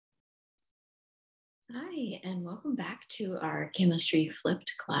Hi, and welcome back to our chemistry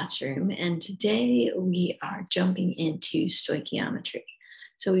flipped classroom. And today we are jumping into stoichiometry.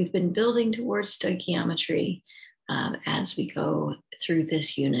 So we've been building towards stoichiometry as we go through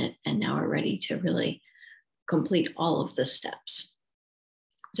this unit, and now we're ready to really complete all of the steps.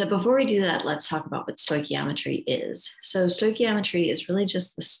 So before we do that, let's talk about what stoichiometry is. So stoichiometry is really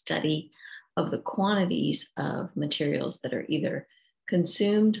just the study of the quantities of materials that are either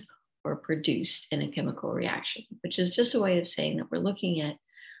consumed or produced in a chemical reaction, which is just a way of saying that we're looking at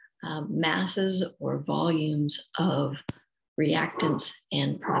masses or volumes of reactants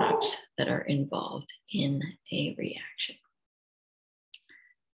and products that are involved in a reaction.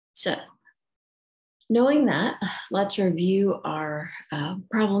 So, knowing that, let's review our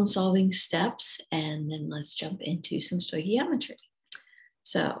problem-solving steps, and then let's jump into some stoichiometry.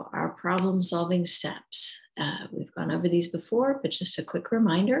 So our problem-solving steps, we've gone over these before, but just a quick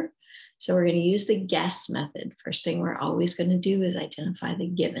reminder. So we're going to use the guess method. First thing we're always going to do is identify the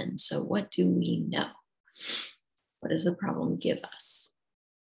given. So what do we know? What does the problem give us?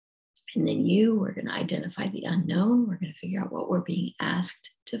 And then we're going to identify the unknown. We're going to figure out what we're being asked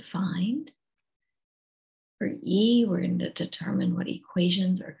to find. For E, we're going to determine what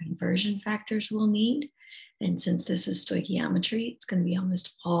equations or conversion factors we'll need. And since this is stoichiometry, it's going to be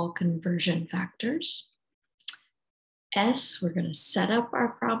almost all conversion factors. S, we're going to set up our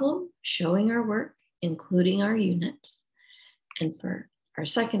problem, showing our work, including our units. And for our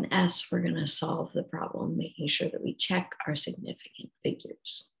second S, we're going to solve the problem, making sure that we check our significant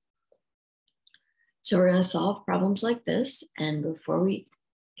figures. So we're going to solve problems like this. And before we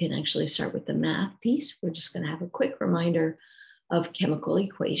can actually start with the math piece, we're just going to have a quick reminder of chemical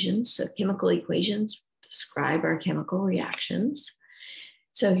equations. So chemical equations describe our chemical reactions.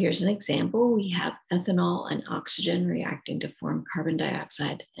 So here's an example. We have ethanol and oxygen reacting to form carbon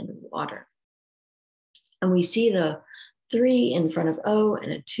dioxide and water. And we see the 3 in front of O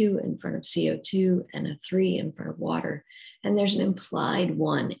and a 2 in front of CO2 and a 3 in front of water. And there's an implied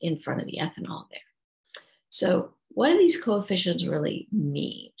 1 in front of the ethanol there. So what do these coefficients really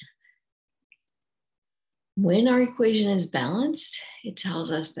mean? When our equation is balanced, it tells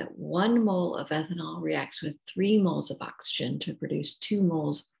us that 1 mole of ethanol reacts with 3 moles of oxygen to produce 2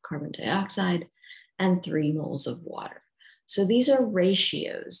 moles of carbon dioxide and 3 moles of water. So these are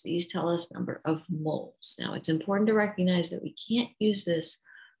ratios. These tell us number of moles. Now, it's important to recognize that we can't use this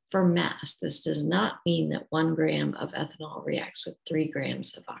for mass. This does not mean that 1 gram of ethanol reacts with 3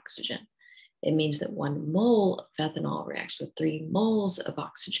 grams of oxygen. It means that 1 mole of ethanol reacts with 3 moles of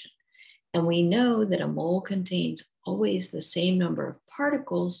oxygen. And we know that a mole contains always the same number of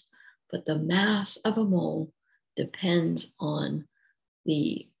particles, but the mass of a mole depends on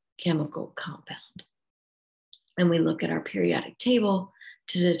the chemical compound. And we look at our periodic table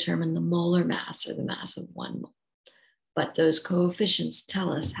to determine the molar mass or the mass of 1 mole. But those coefficients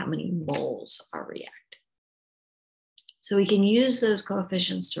tell us how many moles are reacting. So we can use those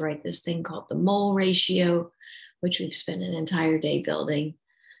coefficients to write this thing called the mole ratio, which we've spent an entire day building.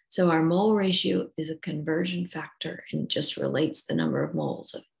 So our mole ratio is a conversion factor and just relates the number of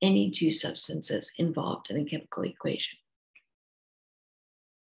moles of any 2 substances involved in a chemical equation.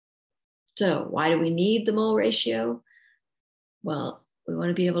 So why do we need the mole ratio? Well, we want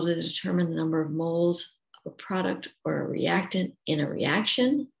to be able to determine the number of moles of a product or a reactant in a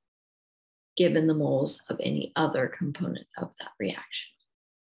reaction, given the moles of any other component of that reaction.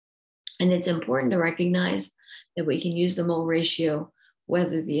 And it's important to recognize that we can use the mole ratio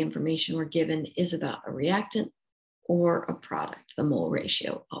whether the information we're given is about a reactant or a product. The mole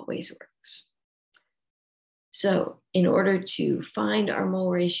ratio always works. So in order to find our mole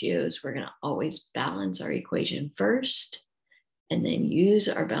ratios, we're going to always balance our equation first, and then use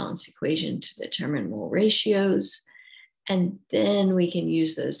our balanced equation to determine mole ratios. And then we can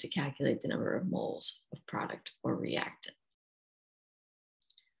use those to calculate the number of moles of product or reactant.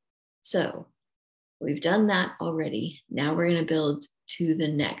 So we've done that already. Now we're going to build to the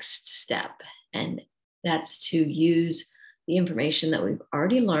next step, and that's to use the information that we've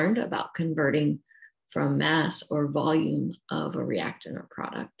already learned about converting from mass or volume of a reactant or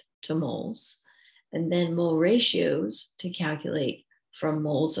product to moles, and then mole ratios to calculate from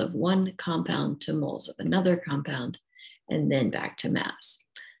moles of one compound to moles of another compound, and then back to mass.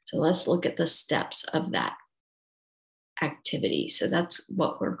 So let's look at the steps of that activity. So that's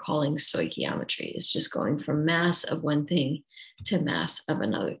what we're calling stoichiometry, is just going from mass of one thing to mass of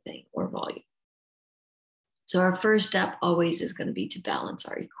another thing, or volume. So our first step always is going to be to balance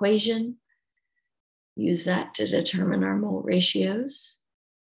our equation, use that to determine our mole ratios.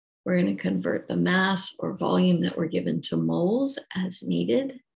 We're going to convert the mass or volume that we're given to moles as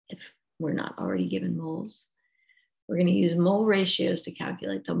needed. If we're not already given moles. We're going to use mole ratios to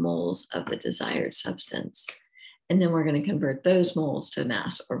calculate the moles of the desired substance. And then we're going to convert those moles to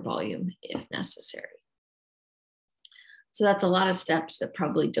mass or volume if necessary. So that's a lot of steps that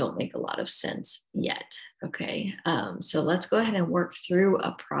probably don't make a lot of sense yet. Okay, so let's go ahead and work through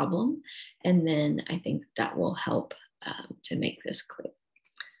a problem. And then I think that will help to make this clear.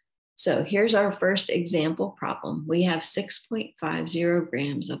 So here's our first example problem. We have 6.50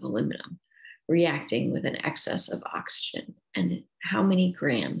 grams of aluminum reacting with an excess of oxygen. And how many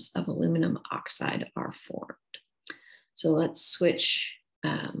grams of aluminum oxide are formed? So let's switch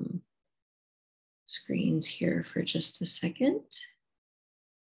screens here for just a second.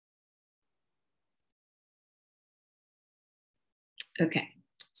 Okay,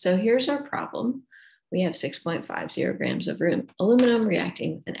 so here's our problem. We have 6.50 grams of aluminum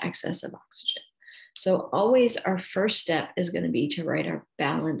reacting with an excess of oxygen. So always our first step is going to be to write our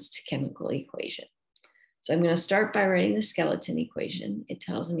balanced chemical equation. So I'm going to start by writing the skeleton equation. It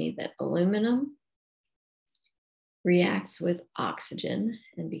tells me that aluminum reacts with oxygen,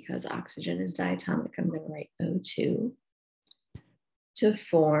 and because oxygen is diatomic, I'm going to write O2 to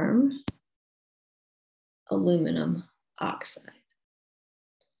form aluminum oxide.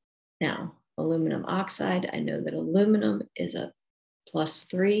 Now, aluminum oxide, I know that aluminum is a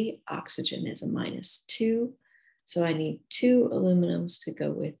 +3, oxygen is a -2, so I need 2 aluminums to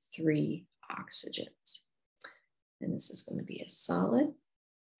go with 3 oxygens. And this is going to be a solid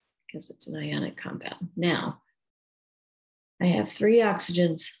because it's an ionic compound. Now, I have 3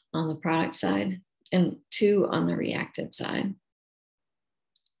 oxygens on the product side and 2 on the reactant side.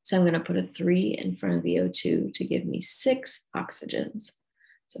 So I'm going to put a 3 in front of the O2 to give me 6 oxygens.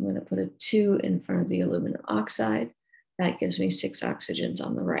 So I'm going to put a 2 in front of the aluminum oxide. That gives me 6 oxygens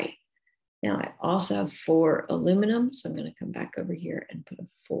on the right. Now I also have 4 aluminum, so I'm going to come back over here and put a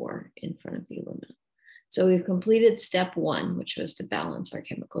 4 in front of the aluminum. So we've completed step 1, which was to balance our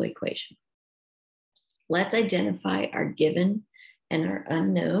chemical equation. Let's identify our given and our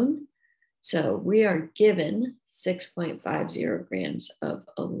unknown. So we are given 6.50 grams of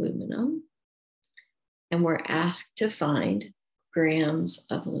aluminum, and we're asked to find grams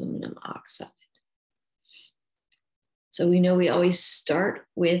of aluminum oxide. So we know we always start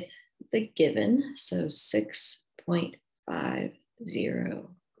with the given, so 6.50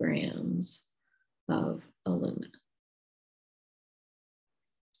 grams of aluminum.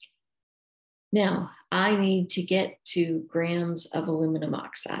 Now, I need to get to grams of aluminum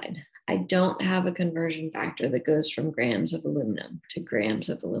oxide. I don't have a conversion factor that goes from grams of aluminum to grams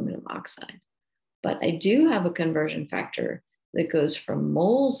of aluminum oxide, but I do have a conversion factor that goes from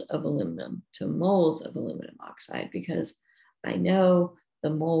moles of aluminum to moles of aluminum oxide because I know the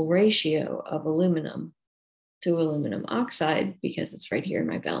mole ratio of aluminum to aluminum oxide because it's right here in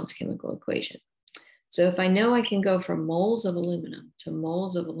my balanced chemical equation. So if I know I can go from moles of aluminum to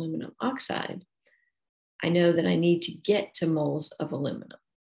moles of aluminum oxide, I know that I need to get to moles of aluminum.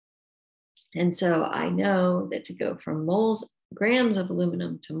 And so I know that to go from grams of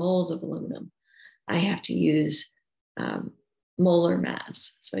aluminum to moles of aluminum, I have to use molar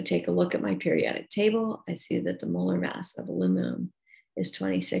mass. So I take a look at my periodic table. I see that the molar mass of aluminum is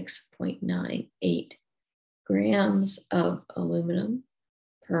 26.98 grams of aluminum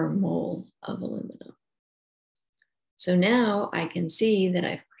per mole of aluminum. So now I can see that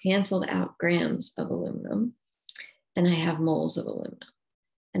I've canceled out grams of aluminum and I have moles of aluminum.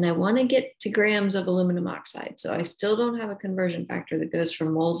 And I want to get to grams of aluminum oxide. So I still don't have a conversion factor that goes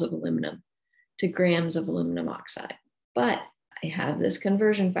from moles of aluminum to grams of aluminum oxide. But I have this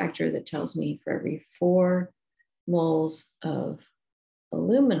conversion factor that tells me for every 4 moles of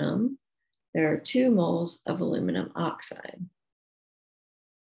aluminum, there are 2 moles of aluminum oxide.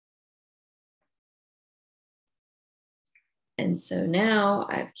 And so now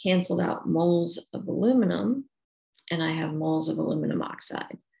I've canceled out moles of aluminum and I have moles of aluminum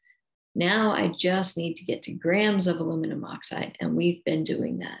oxide. Now I just need to get to grams of aluminum oxide, and we've been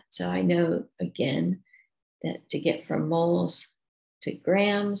doing that. So I know again that to get from moles to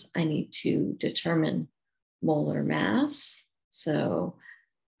grams, I need to determine molar mass. So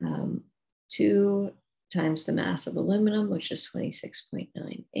 2 times the mass of aluminum, which is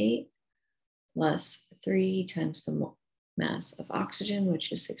 26.98, plus 3 times the mass of oxygen,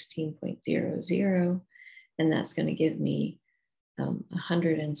 which is 16.00, and that's going to give me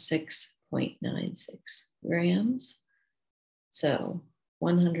 106.96 grams. So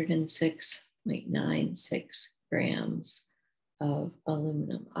 106.96 grams of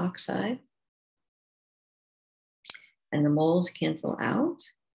aluminum oxide. And the moles cancel out.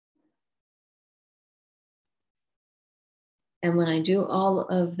 And when I do all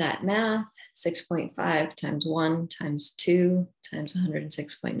of that math, 6.5 times 1 times 2 times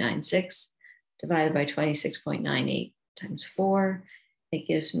 106.96 divided by 26.98 times 4, it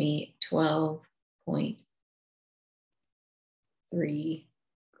gives me 12.3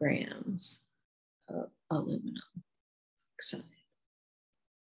 grams of aluminum oxide.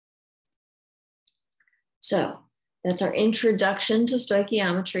 So that's our introduction to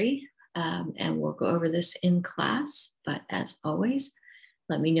stoichiometry. And we'll go over this in class. But as always,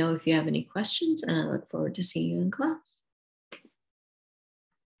 let me know if you have any questions, and I look forward to seeing you in class.